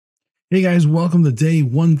Hey guys, welcome to day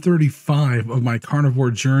 135 of my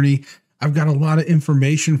carnivore journey. I've got a lot of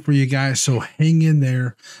information for you guys, so hang in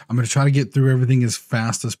there. I'm going to try to get through everything as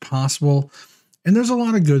fast as possible. And there's a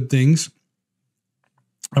lot of good things.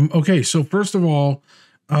 Okay, so first of all,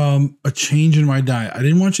 a change in my diet. I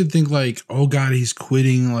didn't want you to think like, oh God, he's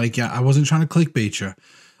quitting. Like, yeah, I wasn't trying to clickbait you.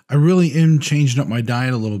 I really am changing up my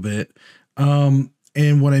diet a little bit.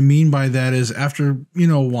 And what I mean by that is after,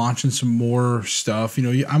 watching some more stuff,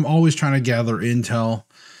 I'm always trying to gather intel,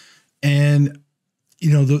 and,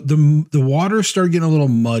 the waters start getting a little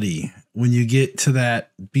muddy when you get to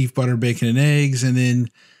that beef, butter, bacon, and eggs. And then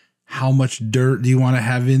how much dirt do you want to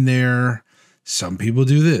have in there? Some people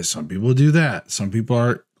do this, some people do that. Some people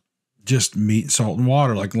are just meat, salt, and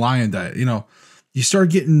water, like lion diet. You start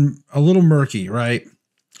getting a little murky, right?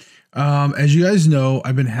 As you guys know,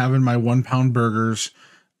 I've been having my 1 pound burgers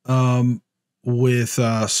with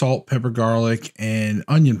salt, pepper, garlic, and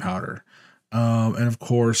onion powder. And of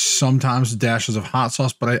course, sometimes dashes of hot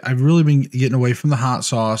sauce, but I've really been getting away from the hot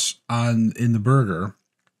sauce in the burger.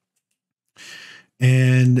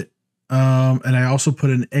 And I also put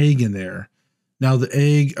an egg in there. Now the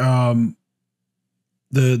egg,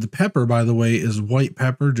 the pepper, by the way, is white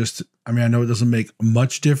pepper. I know it doesn't make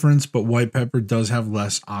much difference, but white pepper does have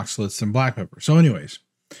less oxalates than black pepper. So anyways,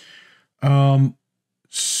 and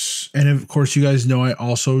of course you guys know I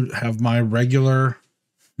also have my regular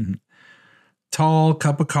tall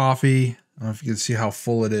cup of coffee. I don't know if you can see how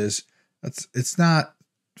full it is. It's not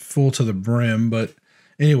full to the brim, but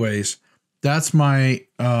anyways, that's my,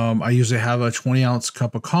 I usually have a 20-ounce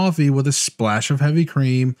cup of coffee with a splash of heavy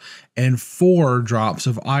cream and 4 drops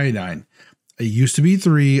of iodine. It used to be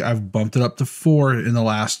 3. I've bumped it up to 4 in the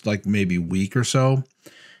last maybe week or so.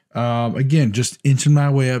 Again, just inching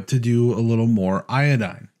my way up to do a little more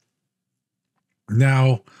iodine.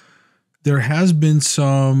 Now, there has been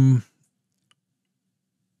some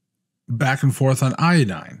back and forth on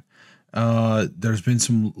iodine. There's been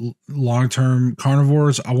some long-term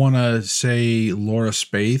carnivores. I want to say Laura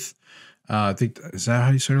Spaeth. I think, is that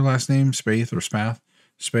how you say her last name? Spaeth or Spath?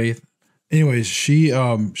 Spaeth. Anyways, she's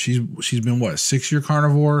been what, 6-year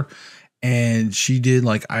carnivore, and she did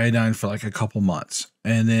iodine for a couple months.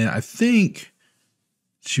 And then I think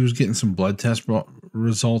she was getting some blood test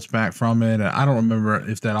results back from it. I don't remember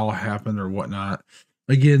if that all happened or whatnot.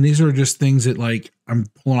 Again, these are just things that I'm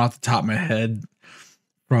pulling off the top of my head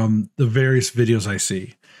from the various videos I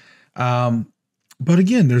see. But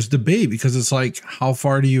again, there's debate because it's how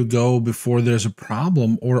far do you go before there's a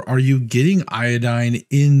problem? Or are you getting iodine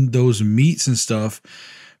in those meats and stuff?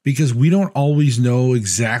 Because we don't always know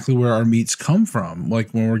exactly where our meats come from.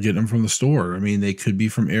 Like when we're getting them from the store. I mean, they could be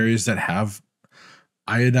from areas that have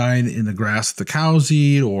iodine in the grass the cows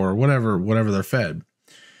eat or whatever they're fed.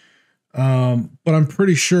 But I'm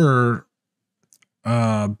pretty sure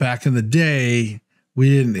back in the day, we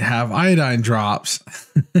didn't have iodine drops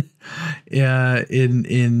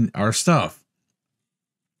in our stuff.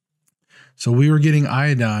 So we were getting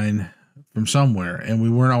iodine from somewhere, and we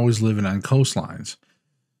weren't always living on coastlines.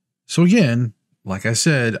 So again, like I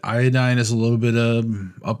said, iodine is a little bit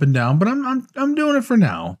up and down, but I'm doing it for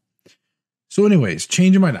now. So anyways,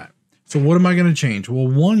 changing my diet. So what am I going to change? Well,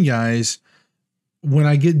 one, guys, when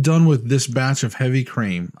I get done with this batch of heavy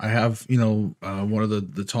cream, I have, one of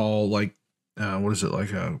the tall, what is it,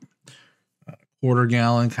 like a quarter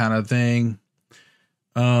gallon kind of thing.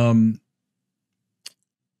 The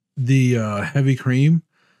heavy cream.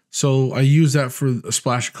 So I use that for a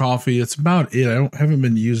splash of coffee. It's about it. Haven't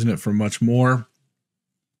been using it for much more.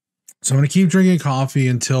 So I'm going to keep drinking coffee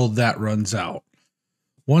until that runs out.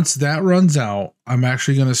 Once that runs out, I'm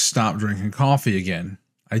actually going to stop drinking coffee again.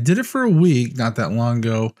 I did it for a week, not that long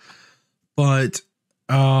ago, but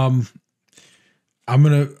I'm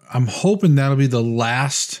hoping that'll be the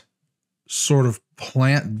last sort of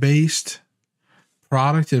plant-based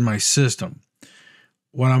product in my system.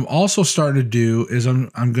 What I'm also starting to do is I'm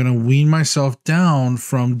going to wean myself down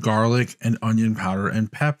from garlic and onion powder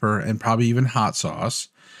and pepper and probably even hot sauce,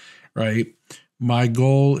 right? My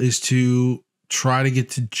goal is to try to get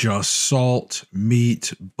to just salt,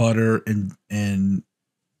 meat, butter, and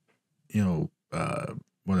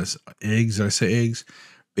what is eggs? Did I say eggs?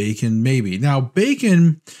 Bacon, maybe. Now,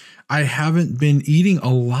 bacon, I haven't been eating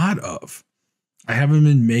a lot of. I haven't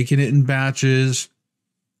been making it in batches.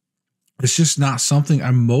 It's just not something.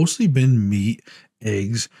 I've mostly been meat,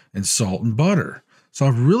 eggs, and salt and butter. So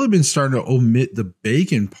I've really been starting to omit the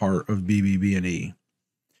bacon part of BBBE.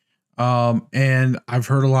 And I've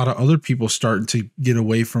heard a lot of other people starting to get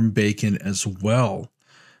away from bacon as well,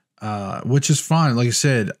 which is fine. Like I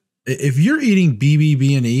said, if you're eating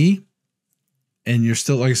BBBE, and you're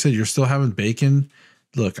still, like I said, you're still having bacon,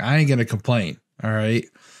 look, I ain't going to complain. All right.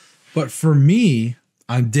 But for me,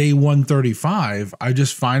 on day 135, I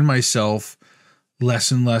just find myself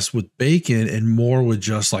less and less with bacon and more with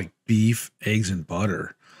just like beef, eggs, and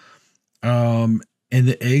butter. And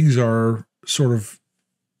the eggs are sort of,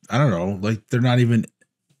 I don't know, like they're not even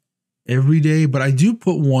every day, but I do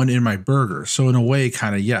put one in my burger. So in a way,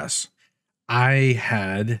 kind of, yes. I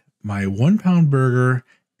had my 1 pound burger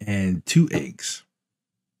and 2 eggs,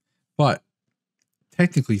 but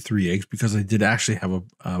technically 3 eggs because I did actually have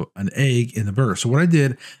an egg in the burger. So what I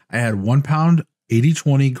did, I had 1 pound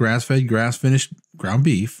 80/20 grass-fed, grass-finished ground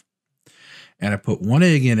beef, and I put 1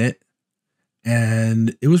 egg in it,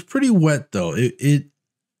 and it was pretty wet though. It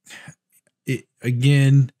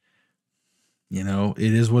again, you know,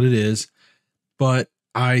 it is what it is. But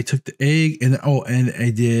I took the egg and I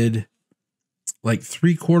did like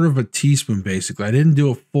 3/4 of a teaspoon basically. I didn't do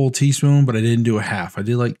a full teaspoon, but I didn't do a half. I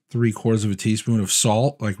did like 3/4 of a teaspoon of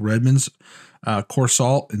salt, like Redmond's coarse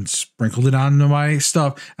salt, and sprinkled it onto my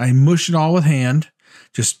stuff. I mushed it all with hand.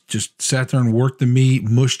 Just sat there and worked the meat,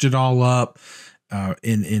 mushed it all up,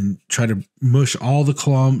 and try to mush all the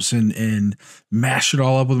clumps and mash it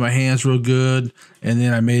all up with my hands real good. And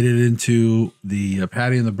then I made it into the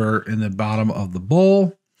patty in the bottom of the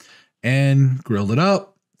bowl and grilled it up.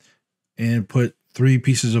 And put 3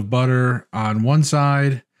 pieces of butter on one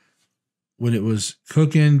side. When it was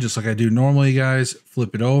cooking, just like I do normally, guys,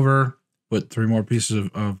 flip it over, put 3 more pieces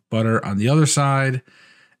of butter on the other side,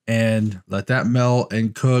 and let that melt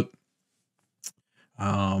and cook.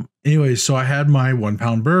 Anyway, so I had my 1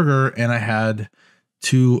 pound burger, and I had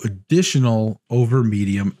 2 additional over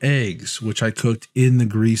medium eggs, which I cooked in the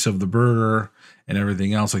grease of the burger and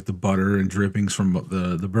everything else, like the butter and drippings from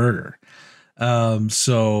the burger.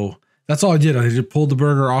 So that's all I did. I just pulled the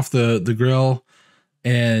burger off the grill,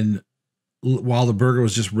 and while the burger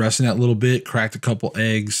was just resting that little bit, cracked a couple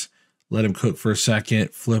eggs, let them cook for a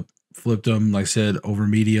second, flipped them, like I said, over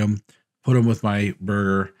medium, put them with my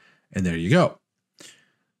burger, and there you go.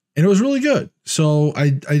 And it was really good. So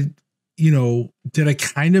I did I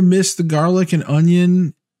kind of miss the garlic and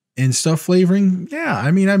onion and stuff flavoring? Yeah,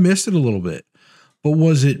 I mean, I missed it a little bit. But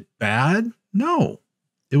was it bad? No.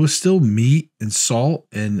 It was still meat and salt,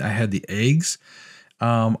 and I had the eggs.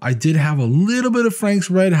 I did have a little bit of Frank's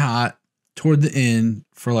Red Hot toward the end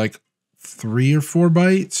for like 3 or 4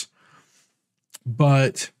 bites.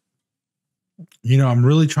 But, you know, I'm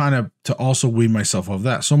really trying to also wean myself off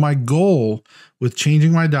that. So my goal with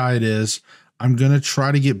changing my diet is I'm going to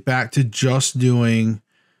try to get back to just doing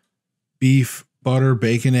beef, butter,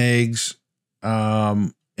 bacon, eggs,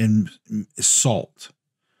 and salt.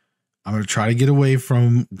 I'm going to try to get away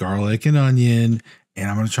from garlic and onion, and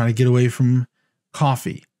I'm going to try to get away from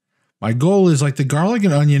coffee. My goal is like the garlic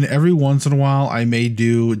and onion every once in a while I may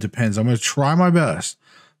do. It depends. I'm going to try my best.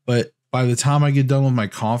 But by the time I get done with my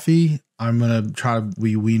coffee, I'm going to try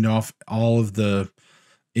to wean off all of the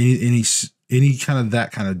any kind of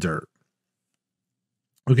that kind of dirt.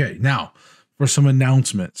 Okay, now for some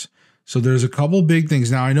announcements. So there's a couple big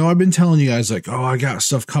things. Now I know I've been telling you guys like, oh, I got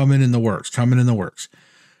stuff coming in the works.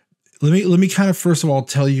 Let me kind of first of all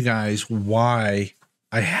tell you guys why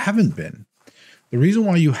I haven't been. The reason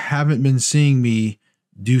why you haven't been seeing me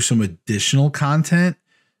do some additional content,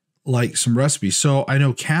 like some recipes. So I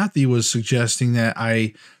know Kathy was suggesting that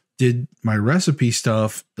I did my recipe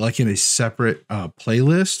stuff like in a separate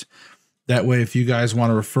playlist. That way, if you guys want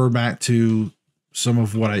to refer back to some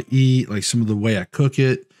of what I eat, like some of the way I cook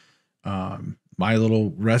it, my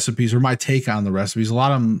little recipes or my take on the recipes. There's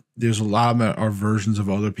a lot of them are versions of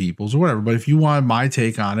other people's or whatever. But if you want my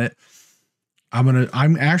take on it,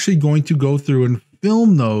 I'm actually going to go through and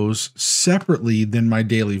film those separately than my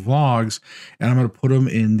daily vlogs. And I'm going to put them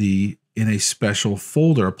in a special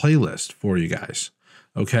folder, a playlist for you guys.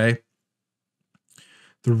 Okay.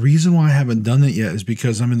 The reason why I haven't done that yet is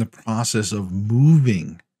because I'm in the process of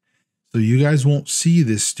moving. So you guys won't see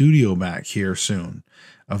this studio back here soon.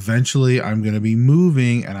 Eventually I'm going to be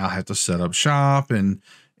moving and I'll have to set up shop and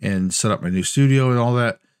set up my new studio and all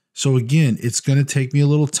that. So again, it's going to take me a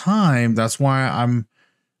little time. That's why I'm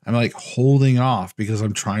like holding off, because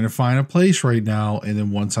I'm trying to find a place right now. And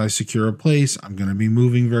then once I secure a place, I'm going to be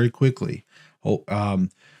moving very quickly.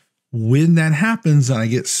 When that happens and I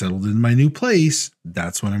get settled in my new place,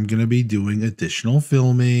 that's when I'm going to be doing additional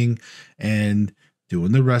filming and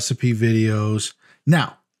doing the recipe videos.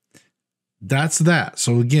 Now, that's that.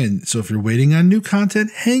 So again, if you're waiting on new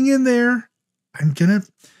content, hang in there. I'm going to